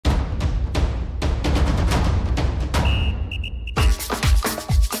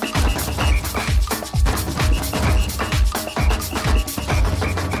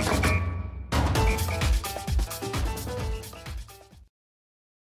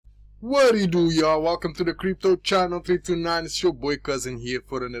What do you do, y'all? Welcome to the crypto channel 329. It's your boy cousin here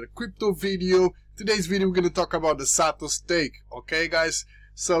for another crypto video. Today's video we're going to talk about the Sato Stake. Okay guys,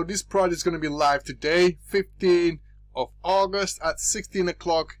 so this project is going to be live today, 15th of August at 16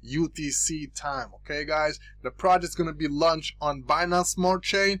 o'clock UTC time. Okay guys, the project is going to be launched on Binance Smart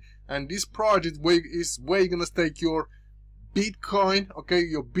Chain, and this project is where you're going to stake your Bitcoin, okay,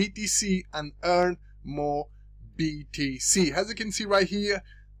 your BTC, and earn more BTC. As you can see right here,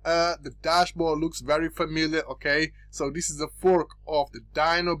 the dashboard looks very familiar. Okay, so this is a fork of the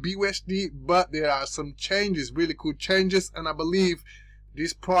Dino Busd, but there are some changes, really cool changes, and I believe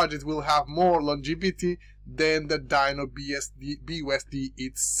this project will have more longevity than the Dino Busd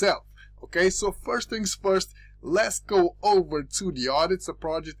itself. Okay, so first things first, let's go over to the audits. The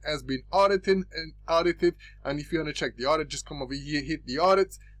project has been audited, and if you want to check the audit, just come over here, hit the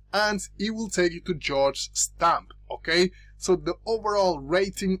audit, and it will take you to George's stamp. Okay, so the overall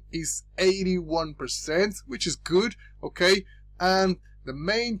rating is 81%, which is good. Okay, and the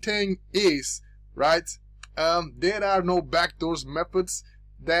main thing is, right, there are no backdoors methods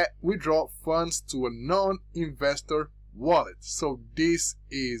that withdraw funds to a non-investor wallet. So this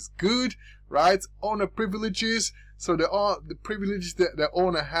is good, right? Owner privileges. So the privileges that the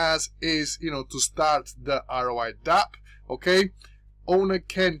owner has is, to start the ROI Dapp. Okay, owner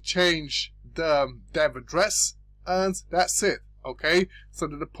can change the dev address, and that's it. Okay, so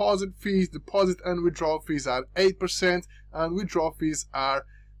the deposit and withdrawal fees are 8%, and withdrawal fees are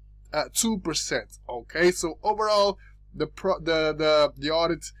 2%. Okay, so overall the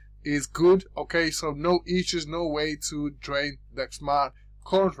audit is good. Okay, so no issues, no way to drain the smart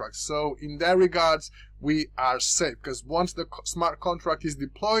contract. So in that regards, we are safe, because once the smart contract is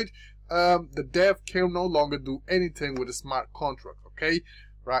deployed, the dev can no longer do anything with the smart contract. Okay,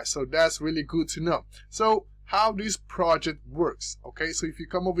 right, so that's really good to know. So how this project works. Okay, so if you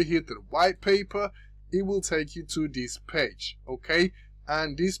come over here to the white paper, it will take you to this page. Okay,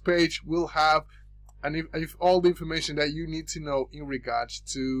 and this page will have if all the information that you need to know in regards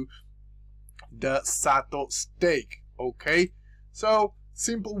to the Sato Stake. Okay, so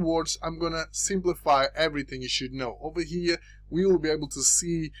simple words, I'm gonna simplify everything you should know. Over here we will be able to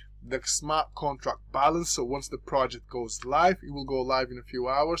see the smart contract balance. So once the project goes live, it will go live in a few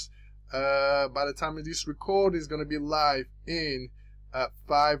hours. By the time of this record, is going to be live in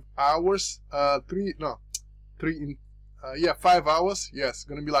 5 hours. 5 hours. Yes,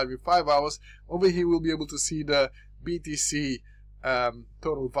 going to be live in 5 hours. Over here we'll be able to see the BTC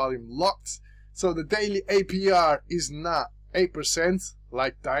total volume locked. So the daily APR is not 8%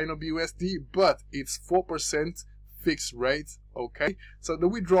 like Dino Busd, but it's 4% fixed rate. Okay, so the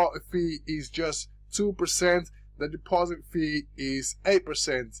withdrawal fee is just 2%. The deposit fee is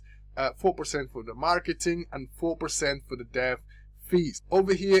 8%. 4% for the marketing, and 4% for the dev fees.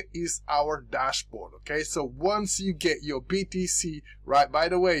 Over here is our dashboard. Okay, so once you get your BTC, right, by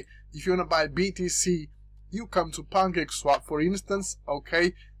the way, if you want to buy BTC, you come to Pancakeswap, for instance.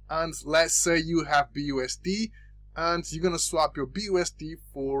 Okay, and let's say you have BUSD and you're gonna swap your BUSD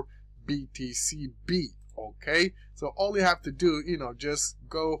for BTCB. Okay, so all you have to do, just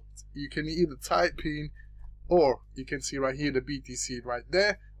go, you can either type in, or you can see right here the BTC right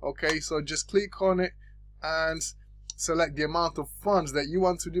there. Okay, so just click on it and select the amount of funds that you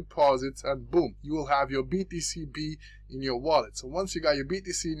want to deposit, and boom, you will have your BTCB in your wallet. So once you got your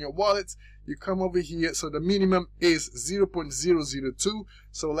BTC in your wallet, you come over here. So the minimum is 0.002.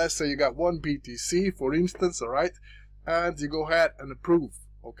 So let's say you got 1 BTC, for instance, all right, and you go ahead and approve.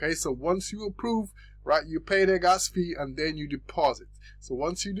 Okay, so once you approve, right, you pay the gas fee and then you deposit. So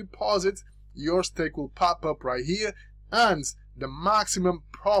once you deposit, your stake will pop up right here, and the maximum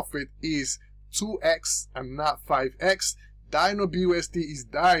profit is 2x and not 5x. Dino Busd is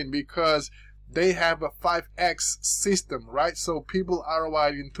dying because they have a 5x system, right? So people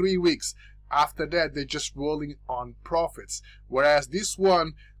ROI in 3 weeks. After that, they're just rolling on profits. Whereas this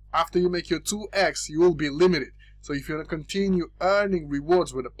one, after you make your 2x, you will be limited. So if you want to continue earning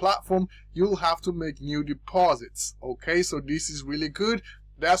rewards with the platform, you'll have to make new deposits. Okay, so this is really good.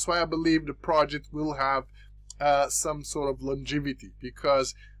 That's why I believe the project will have some sort of longevity,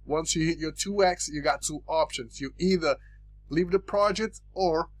 because once you hit your 2x, you got 2 options. You either leave the project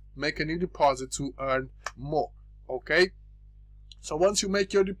or make a new deposit to earn more. Okay, so once you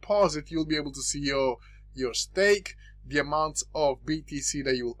make your deposit, you'll be able to see your stake, the amount of BTC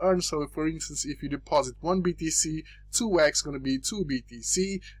that you will earn. So for instance, if you deposit 1 BTC, 2x going to be 2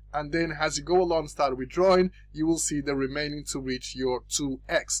 BTC, and then as you go along, start withdrawing, you will see the remaining to reach your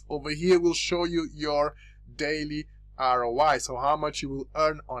 2x. Over here will show you your daily ROI, so how much you will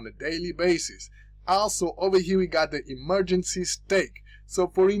earn on a daily basis. Also over here we got the emergency stake. So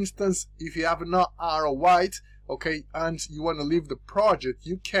for instance, if you have not ROI'd, okay, and you want to leave the project,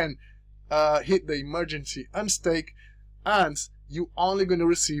 you can hit the emergency unstake, and you're only going to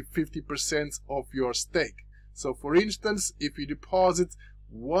receive 50% of your stake. So for instance, if you deposit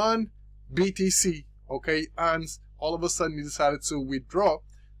 1 BTC, okay, and all of a sudden you decided to withdraw,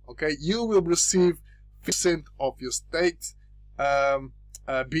 okay, you will receive 50% of your staked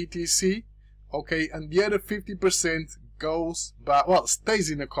BTC, okay, and the other 50% goes back, well,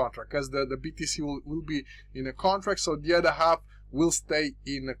 stays in the contract, because the BTC will be in a contract, so the other half will stay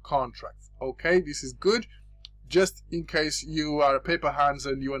in a contract. Okay, this is good, just in case you are paper hands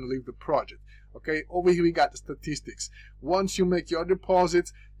and you want to leave the project. Okay, over here we got the statistics. Once you make your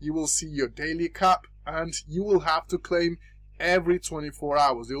deposit, you will see your daily cap, and you will have to claim every 24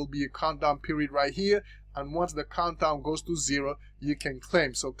 hours. There will be a countdown period right here, and once the countdown goes to 0, you can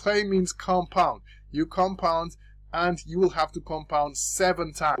claim. So claim means compound. You compound, and you will have to compound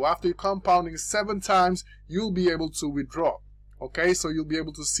 7 times. After you're compounding 7 times, you'll be able to withdraw. Okay, so you'll be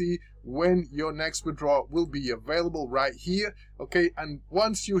able to see when your next withdrawal will be available right here. Okay, and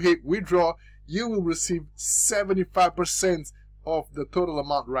once you hit withdraw, you will receive 75% of the total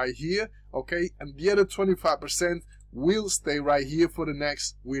amount right here. Okay, and the other 25% will stay right here for the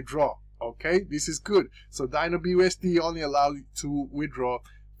next withdrawal. Okay, this is good. So Dino Busd only allows you to withdraw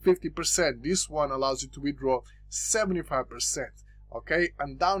 50%. This one allows you to withdraw 75%. Okay,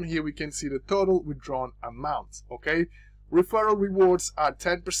 and down here we can see the total withdrawn amount. Okay, referral rewards are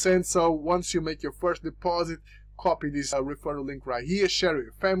 10%. So once you make your first deposit, copy this referral link right here, share it with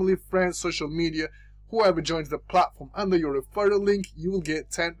your family, friends, social media, whoever joins the platform under your referral link, you will get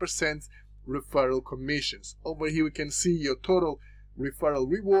 10% referral commissions. Over here we can see your total referral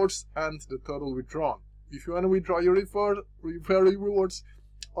rewards and the total withdrawn. If you want to withdraw your referral rewards,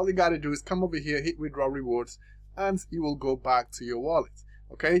 all you gotta do is come over here, hit withdraw rewards, and it will go back to your wallet.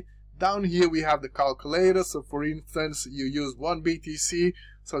 Okay, down here we have the calculator. So for instance, you use 1 BTC,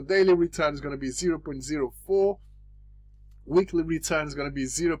 so daily return is going to be 0.04, weekly return is going to be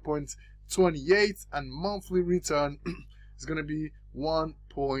 0.28, and monthly return is going to be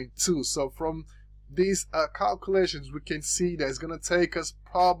 1.2. So from these calculations, we can see that it's going to take us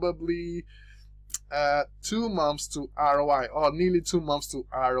probably 2 months to ROI, or nearly 2 months to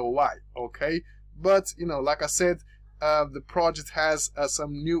ROI. Okay, but you know, like I said, the project has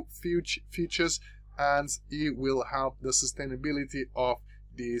some new features, and it will help the sustainability of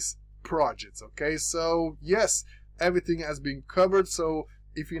these projects. Okay, so yes, everything has been covered. So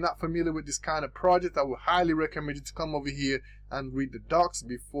if you're not familiar with this kind of project, I would highly recommend you to come over here and read the docs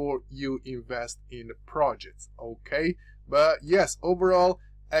before you invest in the project. Okay, but yes, overall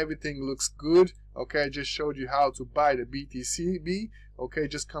everything looks good. Okay, I just showed you how to buy the BTCB. Okay,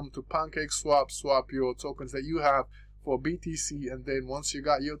 just come to Pancakeswap, swap your tokens that you have for BTC, and then once you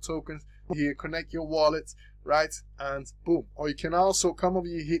got your tokens here, connect your wallet, right, and boom. Or you can also come over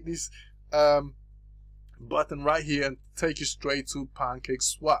here, hit this button right here, and take you straight to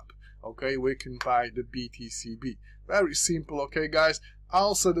Pancakeswap. Okay, where you can buy the BTCB. Very simple. Okay, guys.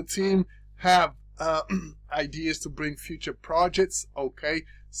 Also, the team have ideas to bring future projects. Okay,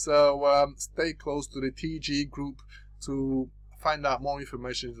 so stay close to the TG group to find out more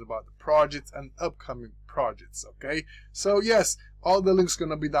information about the project and upcoming projects. Okay, so yes, all the links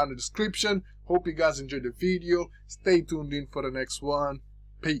gonna be down in the description. Hope you guys enjoyed the video. Stay tuned in for the next one.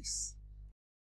 Peace.